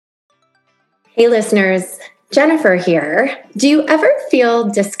Hey listeners, Jennifer here. Do you ever feel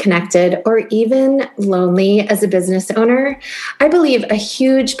disconnected or even lonely as a business owner? I believe a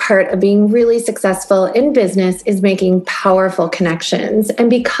huge part of being really successful in business is making powerful connections. And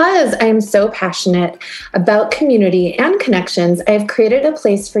because I am so passionate about community and connections, I have created a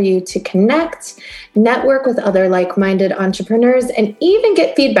place for you to connect, network with other like-minded entrepreneurs, and even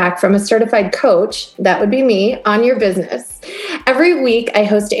get feedback from a certified coach, that would be me, on your business. Every week, I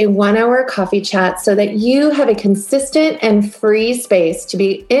host a 1-hour coffee chat so that you have a consistent and free space to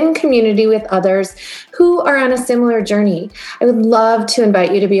be in community with others who are on a similar journey. I would love to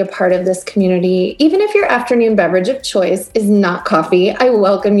invite you to be a part of this community. Even if your afternoon beverage of choice is not coffee, I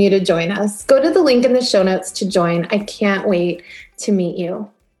welcome you to join us. Go to the link in the show notes to join. I can't wait to meet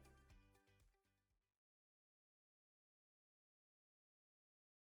you.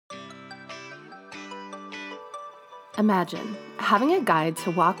 Imagine having a guide to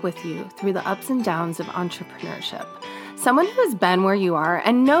walk with you through the ups and downs of entrepreneurship. Someone who has been where you are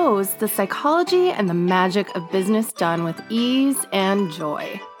and knows the psychology and the magic of business done with ease and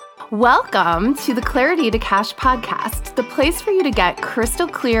joy. Welcome to the Clarity to Cash podcast, the place for you to get crystal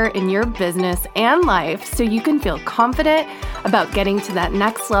clear in your business and life so you can feel confident about getting to that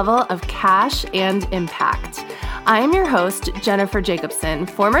next level of cash and impact. I am your host, Jennifer Jacobson,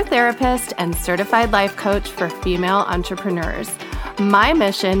 former therapist and certified life coach for female entrepreneurs. My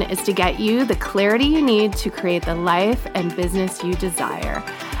mission is to get you the clarity you need to create the life and business you desire.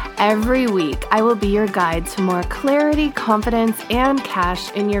 Every week, I will be your guide to more clarity, confidence, and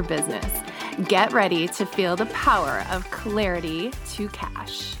cash in your business. Get ready to feel the power of clarity to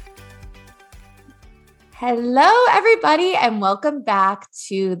cash. Hello, everybody, and welcome back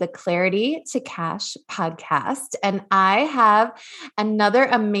to the Clarity to Cash podcast. And I have another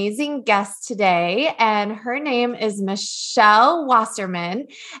amazing guest today, and her name is Michelle Wasserman.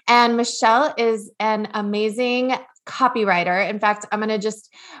 And Michelle is an amazing copywriter. In fact, I'm going to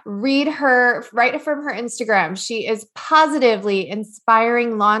just read her right from her Instagram. She is positively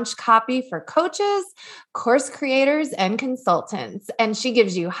inspiring launch copy for coaches, course creators, and consultants. And she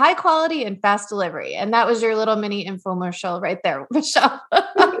gives you high quality and fast delivery. And that was your little mini infomercial right there, Michelle.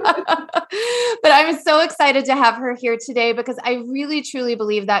 But I'm so excited to have her here today because I really, truly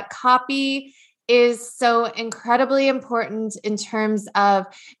believe that copy is so incredibly important in terms of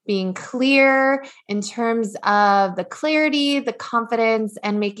being clear, in terms of the clarity, the confidence,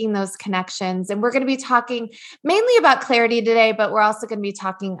 and making those connections. And we're going to be talking mainly about clarity today, but we're also going to be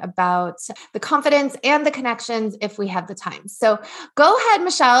talking about the confidence and the connections if we have the time. So go ahead,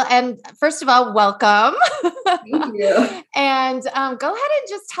 Michelle. And first of all, welcome. Thank you. And go ahead and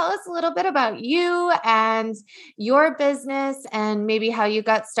just tell us a little bit about you and your business and maybe how you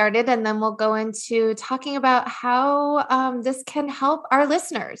got started. And then we'll go into talking about how this can help our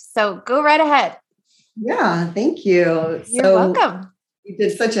listeners. So go right ahead. Yeah, thank you. You're welcome. You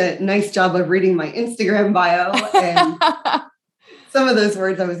did such a nice job of reading my Instagram bio and some of those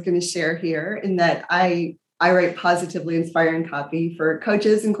words I was going to share here in that I write positively inspiring copy for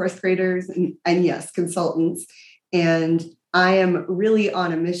coaches and course creators and yes, consultants. And I am really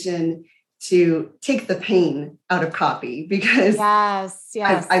on a mission to take the pain out of copy because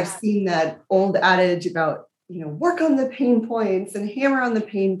I've seen that old adage about, work on the pain points and hammer on the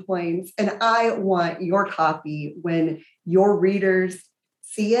pain points. And I want your copy when your readers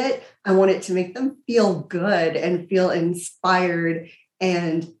see it, I want it to make them feel good and feel inspired.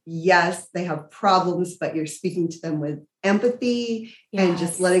 And yes, they have problems, but you're speaking to them with empathy and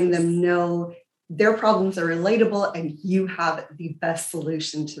just letting them know their problems are relatable and you have the best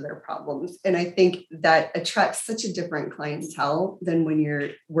solution to their problems. And I think that attracts such a different clientele than when you're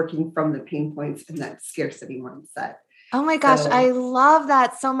working from the pain points and that scarcity mindset. Oh my gosh, I love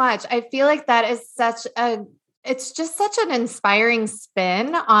that so much. I feel like that is it's just such an inspiring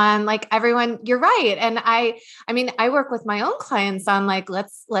spin on like everyone. You're right. And I mean, I work with my own clients on like,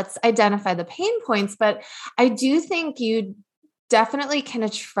 let's identify the pain points, but I do think you definitely can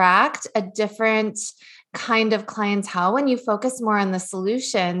attract a different kind of clientele when you focus more on the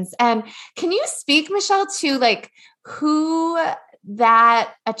solutions. And can you speak, Michelle, to like who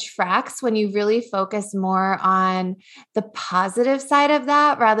that attracts when you really focus more on the positive side of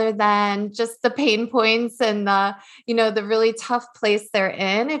that rather than just the pain points and the really tough place they're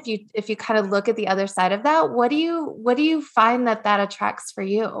in? If you kind of look at the other side of that, what do you find that attracts for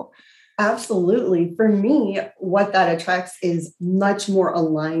you? Absolutely. For me, what that attracts is much more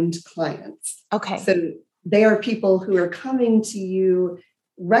aligned clients. Okay. So they are people who are coming to you,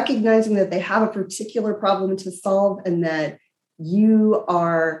 recognizing that they have a particular problem to solve and that you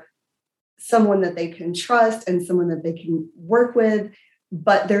are someone that they can trust and someone that they can work with.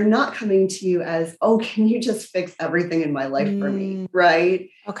 but they're not coming to you as, oh, can you just fix everything in my life for me? Right.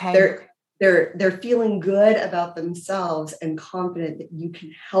 Okay. They're feeling good about themselves and confident that you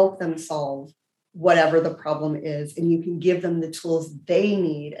can help them solve whatever the problem is, and you can give them the tools they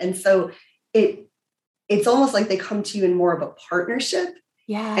need. And so it's almost like they come to you in more of a partnership.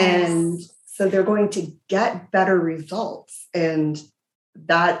 Yes. And so they're going to get better results. And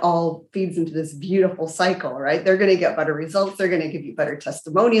that all feeds into this beautiful cycle, right? They're going to get better results. They're going to give you better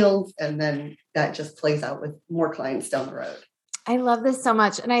testimonials. And then that just plays out with more clients down the road. I love this so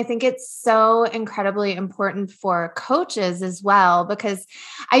much. And I think it's so incredibly important for coaches as well, because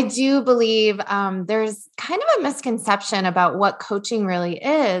I do believe there's kind of a misconception about what coaching really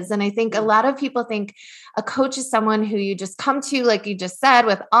is. And I think a lot of people think a coach is someone who you just come to, like you just said,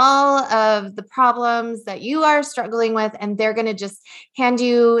 with all of the problems that you are struggling with, and they're going to just hand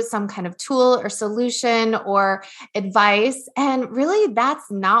you some kind of tool or solution or advice. And really,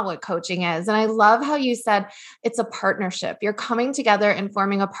 that's not what coaching is. And I love how you said it's a partnership. You're coming together and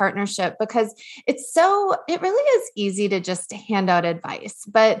forming a partnership, because it really is easy to just hand out advice,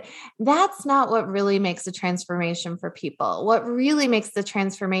 but that's not what really makes a transformation for people. What really makes the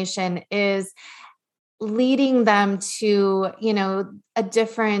transformation is leading them to, a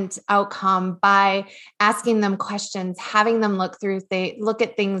different outcome by asking them questions, having them look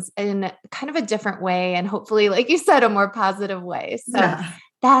at things in kind of a different way. And hopefully, like you said, a more positive way. So Yeah.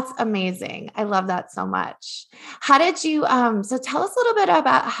 That's amazing. I love that so much. How did you, so tell us a little bit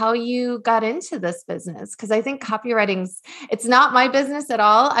about how you got into this business? Cause I think it's not my business at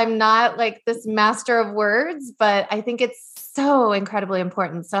all. I'm not like this master of words, but I think it's so incredibly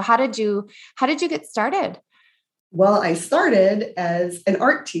important. So how did you get started? Well, I started as an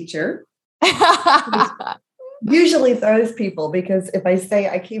art teacher. Usually throws people, because if I say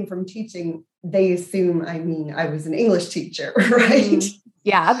I came from teaching, they assume I mean I was an English teacher, right?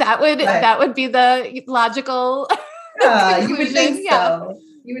 Yeah, that would be the logical conclusion. You would think yeah. so.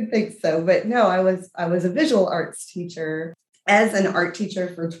 You would think so, but no, I was a visual arts teacher. As an art teacher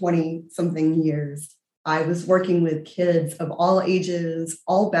for 20 something years, I was working with kids of all ages,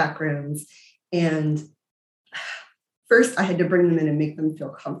 all backgrounds, and first I had to bring them in and make them feel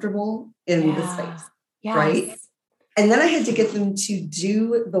comfortable in the space. Yes. Right? And then I had to get them to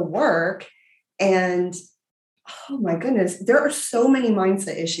do the work. And oh my goodness, there are so many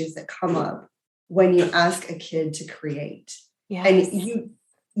mindset issues that come up when you ask a kid to create. Yes. And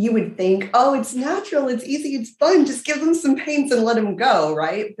you would think, oh, it's natural, it's easy, it's fun, just give them some paints and let them go,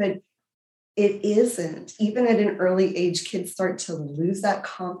 right? But it isn't. Even at an early age, kids start to lose that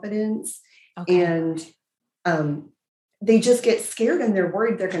confidence. Okay. And they just get scared and they're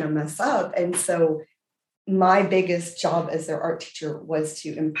worried they're going to mess up. And so my biggest job as their art teacher was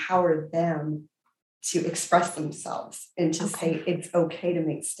to empower them to express themselves and to say it's okay to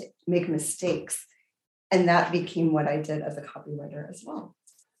make mistakes. And that became what I did as a copywriter as well.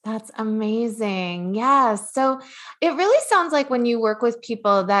 That's amazing. Yeah. So it really sounds like when you work with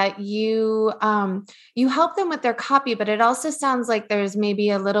people that you help them with their copy, but it also sounds like there's maybe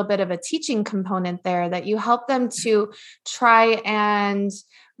a little bit of a teaching component there, that you help them to try and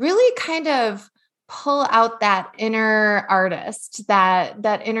really kind of pull out that inner artist,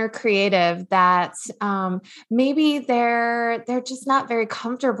 that inner creative that maybe they're just not very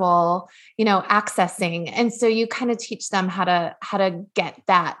comfortable, accessing. And so you kind of teach them how to get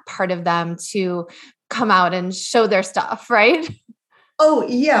that part of them to come out and show their stuff, right? Oh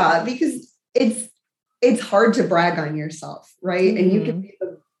yeah, because it's hard to brag on yourself, right? Mm-hmm. And you can be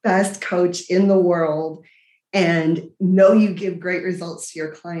the best coach in the world and know you give great results to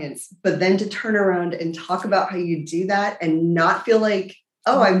your clients, but then to turn around and talk about how you do that and not feel like,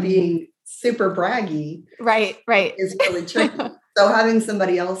 oh, I'm being super braggy. Right. Is really tricky. So having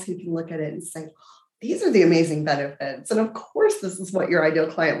somebody else who can look at it and say, these are the amazing benefits. And of course, this is what your ideal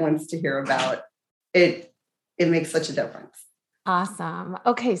client wants to hear about. It makes such a difference. Awesome.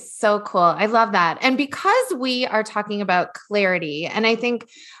 Okay. So cool. I love that. And because we are talking about clarity, and I think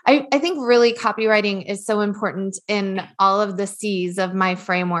really copywriting is so important in all of the C's of my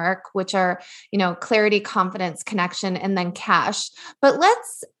framework, which are, clarity, confidence, connection, and then cash. But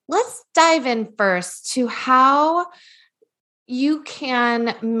let's dive in first to how you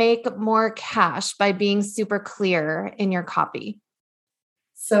can make more cash by being super clear in your copy.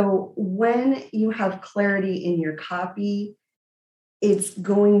 So when you have clarity in your copy, it's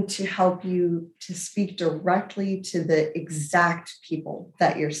going to help you to speak directly to the exact people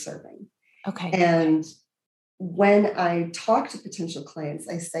that you're serving. Okay. And when I talk to potential clients,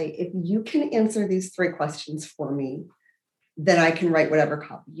 I say, if you can answer these 3 questions for me, then I can write whatever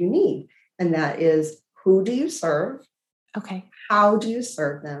copy you need. And that is, who do you serve? Okay. How do you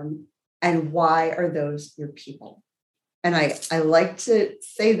serve them? And why are those your people? And I like to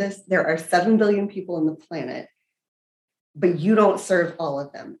say this, there are 7 billion people on the planet, but you don't serve all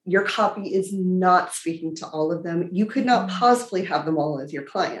of them. Your copy is not speaking to all of them. You could not possibly have them all as your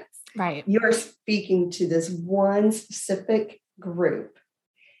clients. Right. You're speaking to this one specific group.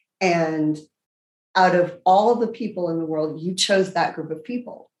 And out of all the people in the world, you chose that group of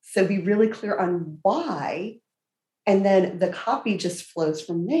people. So be really clear on why. And then the copy just flows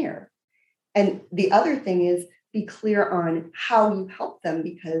from there. And the other thing is be clear on how you help them,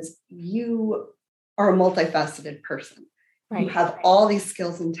 because you are a multifaceted person. Right. You have all these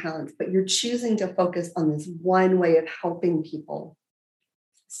skills and talents, but you're choosing to focus on this one way of helping people.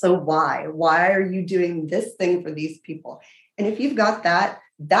 So why? Why are you doing this thing for these people? And if you've got that,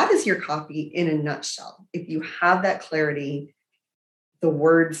 that is your copy in a nutshell. If you have that clarity, the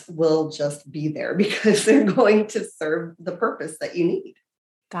words will just be there because they're going to serve the purpose that you need.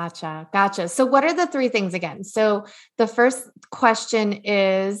 Gotcha. So what are the 3 things again? So the first question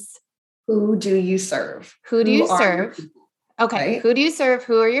is, who do you serve? Who do you serve? Okay. Right? Who do you serve?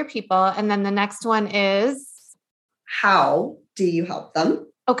 Who are your people? And then the next one is, how do you help them?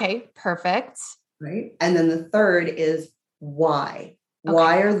 Okay, perfect. Right. And then the third is why. Okay.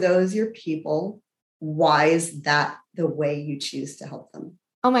 Why are those your people? Why is that the way you choose to help them?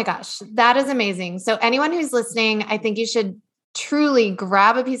 Oh my gosh, that is amazing. So anyone who's listening, I think you should truly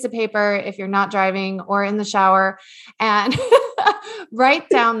grab a piece of paper if you're not driving or in the shower and write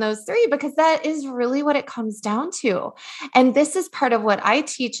down those 3, because that is really what it comes down to. And this is part of what I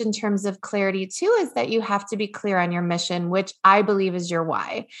teach in terms of clarity too, is that you have to be clear on your mission, which I believe is your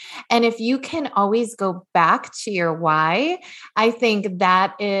why. And if you can always go back to your why, I think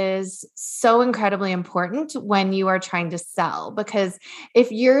that is so incredibly important when you are trying to sell, because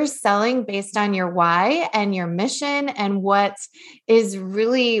if you're selling based on your why and your mission and what is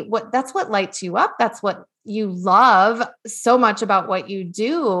really that's what lights you up. That's what you love so much about what you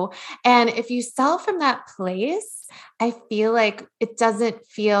do. And if you sell from that place, I feel like it doesn't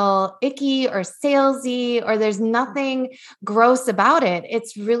feel icky or salesy, or there's nothing gross about it.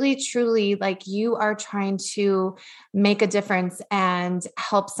 It's really, truly like you are trying to make a difference and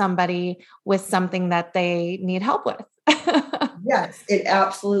help somebody with something that they need help with. Yes, it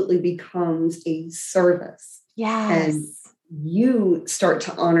absolutely becomes a service. Yes. And you start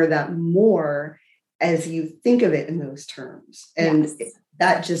to honor that more as you think of it in those terms. And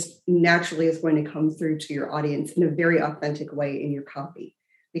that just naturally is going to come through to your audience in a very authentic way in your copy,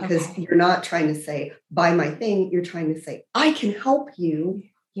 because you're not trying to say, buy my thing. You're trying to say, I can help you.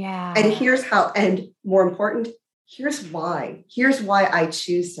 Yeah. And here's how, and more important, here's why. Here's why I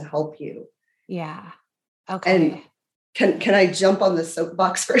choose to help you. Yeah. Okay. And Can I jump on the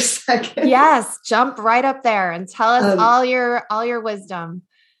soapbox for a second? Yes, jump right up there and tell us all your wisdom.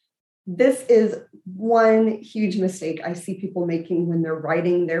 This is one huge mistake I see people making when they're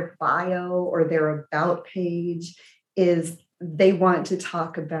writing their bio or their about page, is they want to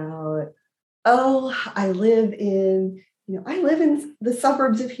talk about, I live in the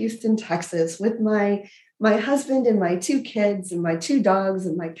suburbs of Houston, Texas, with my husband and my 2 kids and my 2 dogs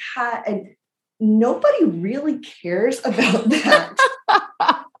and my cat, and nobody really cares about that.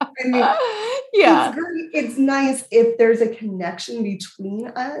 I mean, it's great. It's nice if there's a connection between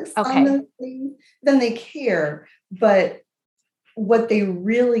us on those things, then they care. But what they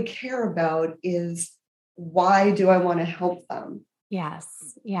really care about is, why do I want to help them? Yes,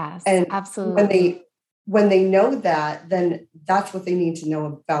 and absolutely. When they know that, then that's what they need to know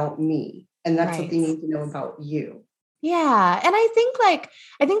about me. And that's what they need to know about you. Yeah. And I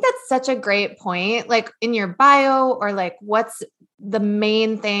think that's such a great point, like in your bio, or like what's the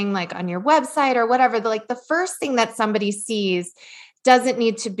main thing, like on your website or whatever, the first thing that somebody sees doesn't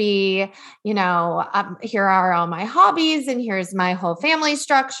need to be, here are all my hobbies and here's my whole family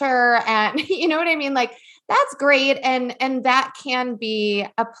structure. And you know what I mean? Like, that's great. And that can be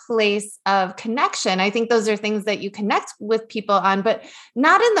a place of connection. I think those are things that you connect with people on, but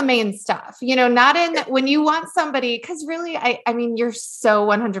not in the main stuff, not in when you want somebody, because really, I mean, you're so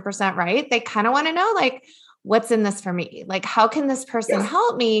 100% right. They kind of want to know, like, what's in this for me? Like, how can this person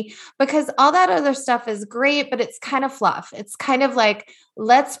help me? Because all that other stuff is great, but it's kind of fluff. It's kind of like,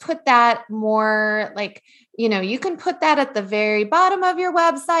 let's put that more like, you can put that at the very bottom of your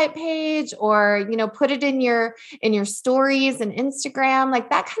website page, or, put it in your stories and Instagram,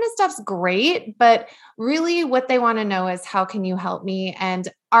 like that kind of stuff's great. But really what they want to know is, how can you help me? And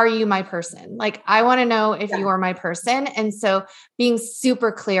are you my person? Like, I want to know if you are my person. And so being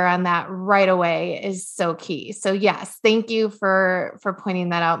super clear on that right away is so key. So yes, thank you for pointing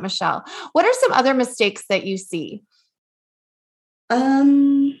that out, Michelle. What are some other mistakes that you see?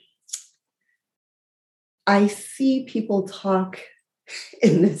 I see people talk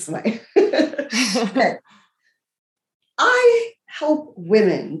in this way. I help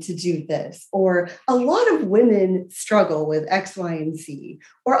women to do this, or a lot of women struggle with X, Y, and Z,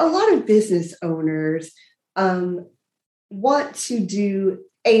 or a lot of business owners want to do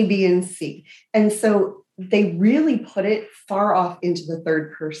A, B, and C. And so they really put it far off into the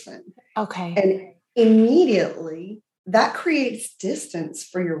third person. Okay. And immediately that creates distance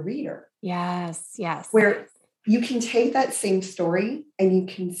for your reader. Yes. Where you can take that same story and you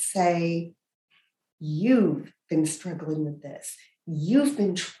can say, you've been struggling with this. You've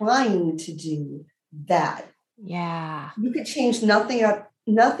been trying to do that. Yeah. You could change nothing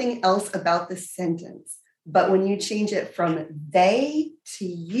else about the sentence. But when you change it from they to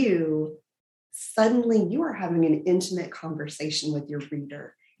you, suddenly you are having an intimate conversation with your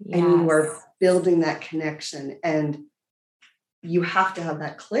reader. Yes. And you are building that connection. And you have to have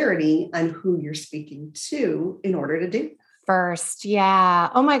that clarity on who you're speaking to in order to do that. First. Yeah.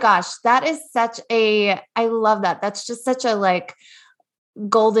 Oh my gosh. That is I love that. That's just such a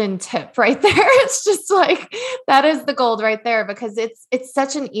golden tip right there. It's just that is the gold right there, because it's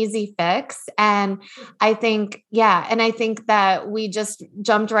such an easy fix. And I think, and I think that we just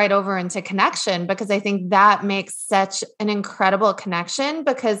jumped right over into connection, because I think that makes such an incredible connection,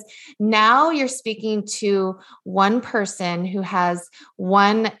 because now you're speaking to one person who has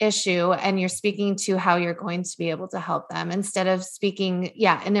one issue, and you're speaking to how you're going to be able to help them, instead of speaking,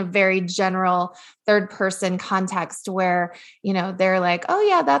 in a very general third person context where, they're like, oh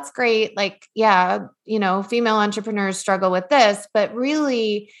yeah, that's great. Female entrepreneurs struggle with this, but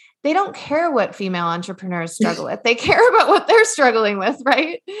really they don't care what female entrepreneurs struggle with. They care about what they're struggling with.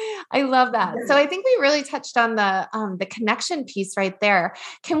 Right. I love that. So I think we really touched on the connection piece right there.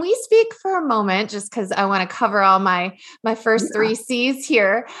 Can we speak for a moment, just because I want to cover all my first 3 C's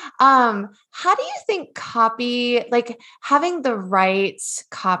here. How do you think copy, having the right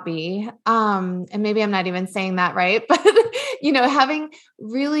copy, and maybe I'm not even saying that right, but having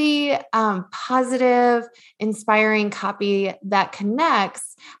really positive, inspiring copy that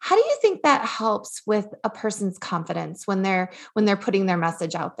connects, how do you think that helps with a person's confidence when they're putting their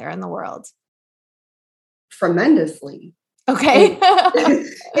message out there in the world? Tremendously. Okay.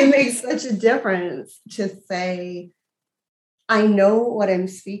 It makes such a difference to say, I know what I'm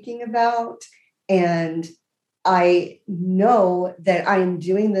speaking about, and I know that I'm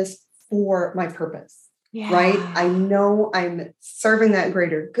doing this for my purpose, right? I know I'm serving that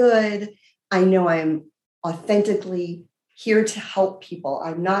greater good. I know I'm authentically here to help people.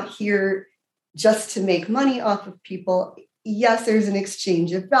 I'm not here just to make money off of people. Yes, there's an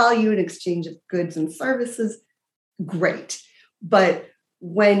exchange of value, an exchange of goods and services. Great. But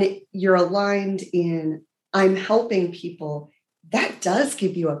when you're aligned in, I'm helping people, that does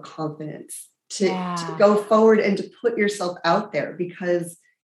give you a confidence to go forward and to put yourself out there, because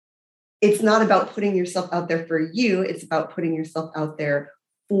it's not about putting yourself out there for you. It's about putting yourself out there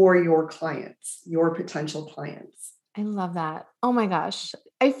for your clients, your potential clients. I love that. Oh my gosh.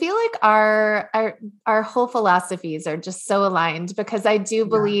 I feel like our whole philosophies are just so aligned, because I do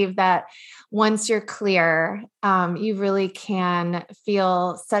believe that once you're clear, you really can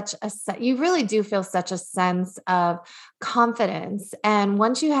feel you really do feel such a sense of confidence. And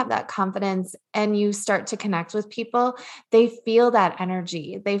once you have that confidence and you start to connect with people, they feel that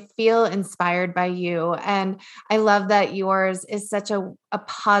energy. They feel inspired by you. And I love that yours is such a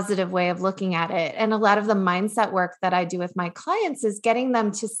positive way of looking at it. And a lot of the mindset work that I do with my clients is getting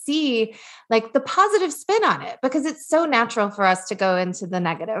them to see the positive spin on it, because it's so natural for us to go into the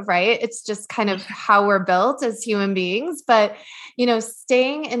negative, right? It's just kind of how we're built as human beings. But,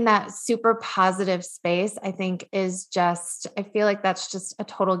 staying in that super positive space, I think I feel like that's just a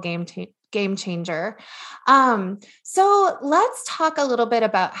total game changer. So let's talk a little bit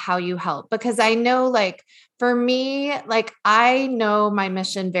about how you help, because I know for me, I know my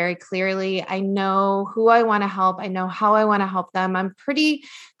mission very clearly. I know who I want to help. I know how I want to help them. I'm pretty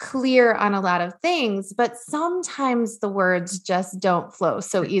clear on a lot of things, but sometimes the words just don't flow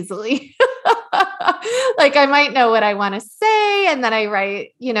so easily. I might know what I want to say, and then I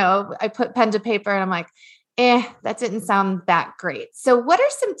write, I put pen to paper and I'm like, that didn't sound that great. So what are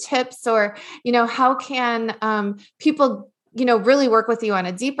some tips, or, how can people, really work with you on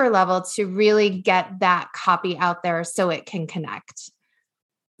a deeper level to really get that copy out there so it can connect?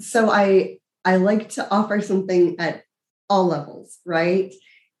 So I like to offer something at all levels, right?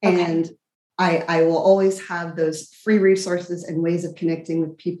 Okay. And I will always have those free resources and ways of connecting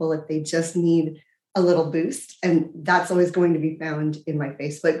with people if they just need a little boost. And that's always going to be found in my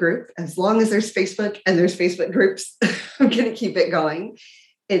Facebook group. As long as there's Facebook and there's Facebook groups, I'm going to keep it going.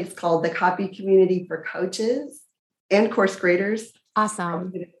 It's called the Copy Community for Coaches and Course Creators. Awesome.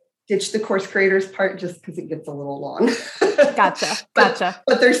 I'm going to ditch the course creators part just because it gets a little long. Gotcha.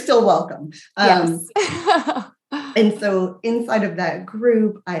 But they're still welcome. Yes. And so inside of that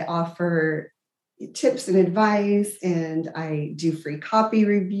group, I offer tips and advice, and I do free copy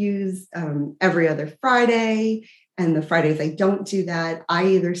reviews every other Friday. And the Fridays I don't do that, I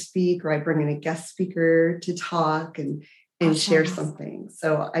either speak or I bring in a guest speaker to talk and Awesome. share something.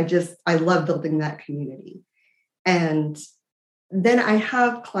 So I love building that community. And then I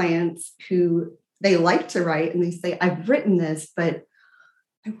have clients who they like to write and they say, I've written this, but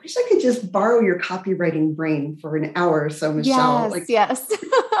I wish I could just borrow your copywriting brain for an hour or so, Michelle. Yes.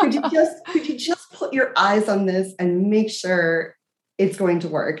 could you just put your eyes on this and make sure it's going to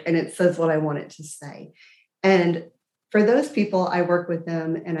work and it says what I want it to say? And for those people, I work with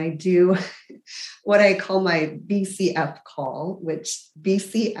them and I do what I call my BCF call, which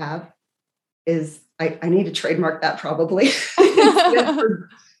BCF is, I need to trademark that probably. It stands for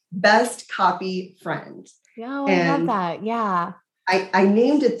Best Copy Friend. Yeah, I love that. Yeah. I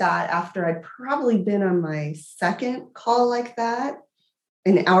named it that after I'd probably been on my second call like that,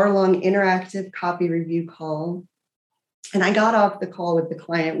 an hour-long interactive copy review call. And I got off the call with the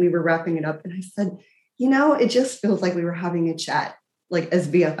client. We were wrapping it up. And I said, it just feels like we were having a chat, like as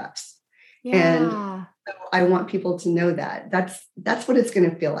BFFs. Yeah. And so I want people to know that. That's what it's going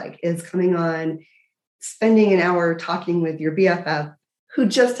to feel like, is coming on, spending an hour talking with your BFF, who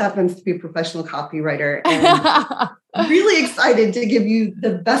just happens to be a professional copywriter and really excited to give you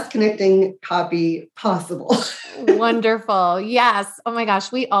the best connecting copy possible. Wonderful. Yes. Oh my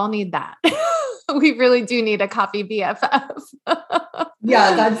gosh. We all need that. We really do need a copy BFF.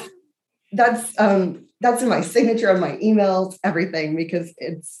 Yeah. That's in my signature on my emails, everything, because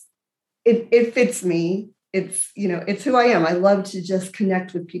it fits me. It's who I am. I love to just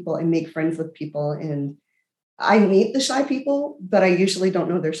connect with people and make friends with people. And I meet the shy people, but I usually don't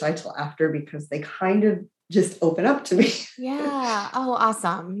know they're shy till after because they kind of just open up to me. Yeah. Oh,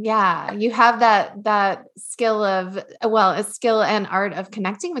 awesome. Yeah. You have that skill a skill and art of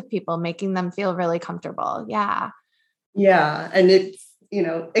connecting with people, making them feel really comfortable. Yeah. Yeah. And it's,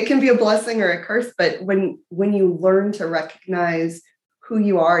 it can be a blessing or a curse, but when you learn to recognize who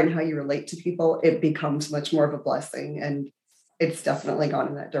you are and how you relate to people, it becomes much more of a blessing. And it's definitely gone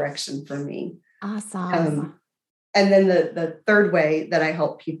in that direction for me. Awesome. And then the third way that I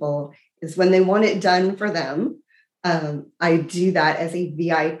help people is when they want it done for them. I do that as a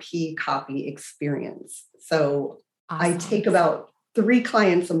VIP copy experience. So awesome. I take about 3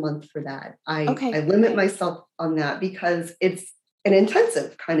 clients a month for that. I limit myself on that because it's an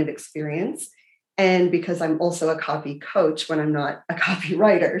intensive kind of experience. And because I'm also a copy coach when I'm not a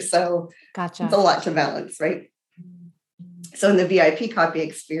copywriter. So Gotcha. It's a lot to balance, right? So in the VIP copy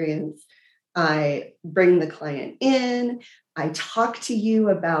experience, I bring the client in, I talk to you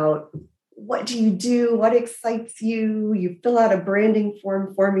about what do you do, what excites you, you fill out a branding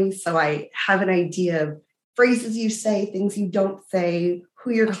form for me so I have an idea of phrases you say, things you don't say,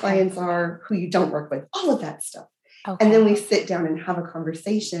 who your clients are, who you don't work with, all of that stuff. Okay. And then we sit down and have a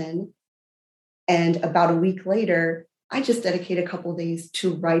conversation. And about a week later, I just dedicate a couple of days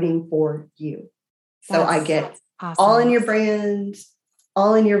to writing for you. So I get all in your brand,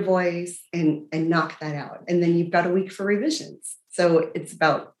 all in your voice, and knock that out. And then you've got a week for revisions. So it's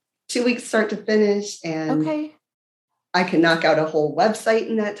about 2 weeks start to finish. And I can knock out a whole website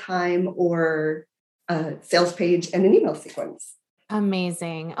in that time or a sales page and an email sequence.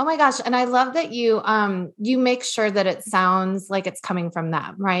 Amazing. Oh my gosh. And I love that you make sure that it sounds like it's coming from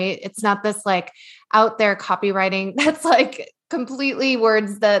them, right? It's not this like out there copywriting that's like completely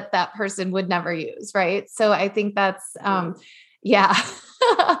words that person would never use. Right. So I think that's, yeah.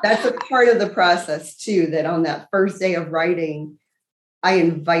 That's a part of the process too, that on that first day of writing, I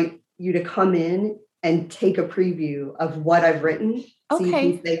invite you to come in and take a preview of what I've written. So you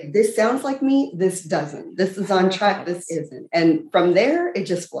can say, this sounds like me, this doesn't. This is on track, this isn't. And from there, it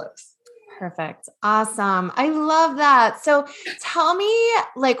just flows. Perfect. Awesome. I love that. So tell me,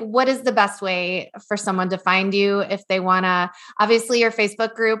 like, what is the best way for someone to find you if they want to, obviously your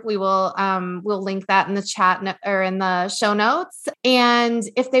Facebook group, we'll link that in the chat or in the show notes. And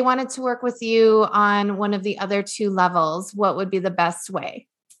if they wanted to work with you on one of the other 2 levels, what would be the best way?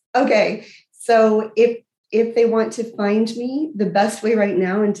 Okay. So if they want to find me, the best way right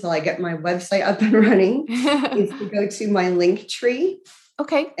now until I get my website up and running is to go to my link tree.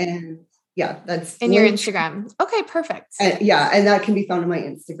 Okay. And Yeah, that's in your Instagram. Okay, perfect. And that can be found on my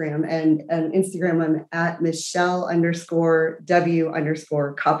Instagram. And Instagram, I'm at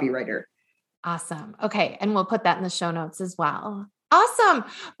Michelle_W_copywriter. Awesome. Okay. And we'll put that in the show notes as well. Awesome.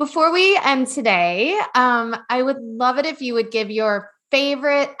 Before we end today, I would love it if you would give your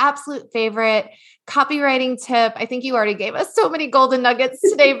absolute favorite copywriting tip. I think you already gave us so many golden nuggets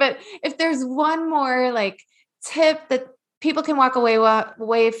today, but if there's one more like tip that people can walk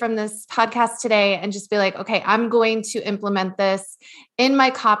away from this podcast today and just be like, okay, I'm going to implement this in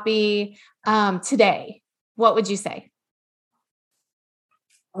my copy today, what would you say?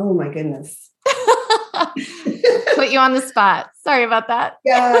 Oh my goodness. Put you on the spot. Sorry about that.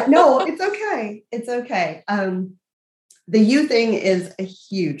 Yeah, no, it's okay. It's okay. The you thing is a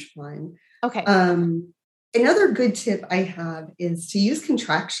huge one. Okay. Another good tip I have is to use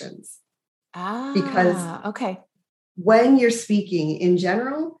contractions. Because okay. When you're speaking in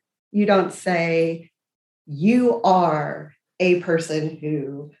general, you don't say you are a person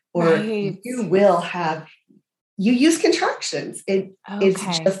who, or right. you will have. You use contractions. It's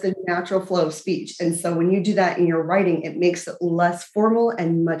just a natural flow of speech. And so when you do that in your writing, it makes it less formal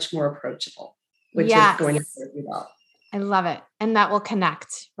and much more approachable, which is going to serve you well. I love it. And that will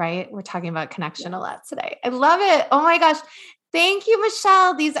connect, right? We're talking about connection a lot today. I love it. Oh my gosh. Thank you,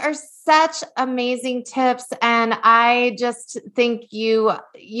 Michelle. These are such amazing tips. And I just think you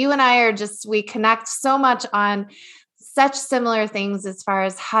and I we connect so much on such similar things as far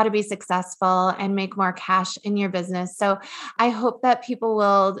as how to be successful and make more cash in your business. So I hope that people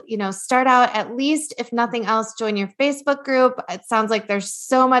will, start out, at least if nothing else, join your Facebook group. It sounds like there's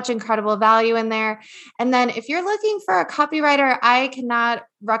so much incredible value in there. And then if you're looking for a copywriter, I cannot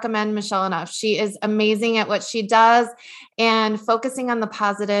recommend Michelle enough. She is amazing at what she does, and focusing on the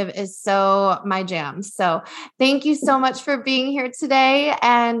positive is so my jam. So thank you so much for being here today.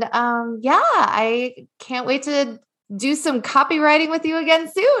 And I can't wait to do some copywriting with you again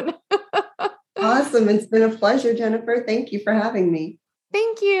soon. Awesome. It's been a pleasure, Jennifer. Thank you for having me.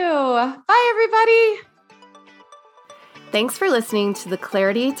 Thank you. Bye, everybody. Thanks for listening to the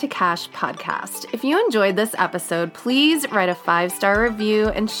Clarity to Cash podcast. If you enjoyed this episode, please write a 5-star review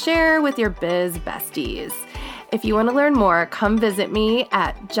and share with your biz besties. If you want to learn more, come visit me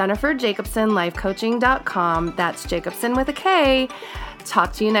at jenniferjacobsonlifecoaching.com. That's Jacobson with a K.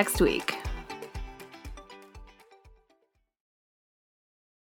 Talk to you next week.